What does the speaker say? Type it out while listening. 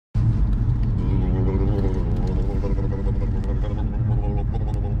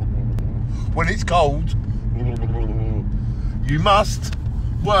when it's cold, you must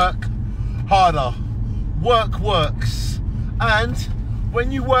work harder. Work works. And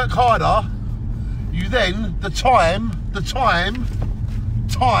when you work harder, you then, the time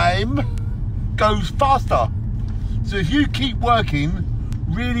goes faster. So if you keep working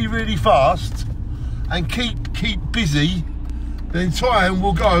really, really fast and keep busy, then time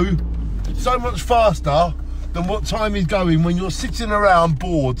will go so much faster than what time is going when you're sitting around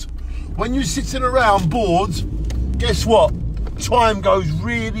bored. When you're sitting around bored, guess what? Time goes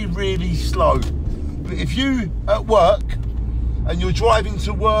really, really slow. But if you at work and you're driving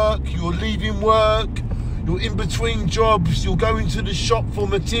to work, you're leaving work, you're in between jobs, you're going to the shop for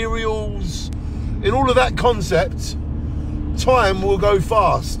materials, in all of that concept, time will go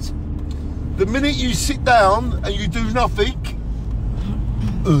fast. The minute you sit down and you do nothing,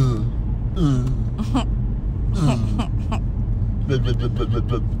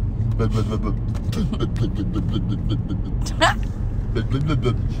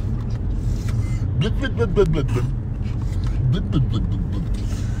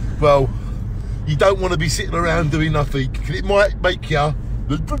 well, you don't want to be sitting around doing nothing, because it might make you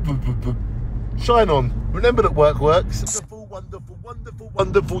shine on. Remember that work works. Wonderful, wonderful, wonderful,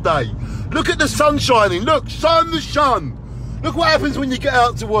 wonderful day. Look at the sun shining. Look, shine the sun. Look what happens when you get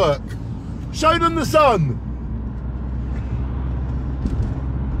out to work. Shine on the sun.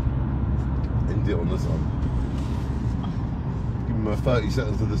 End it on the sun. Give him a 30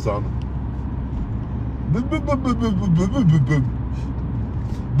 seconds of the sun. You can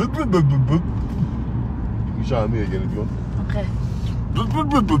show me again if you want. Okay.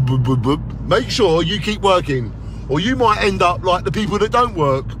 Make sure you keep working, or you might end up like the people that don't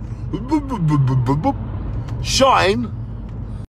work. Shine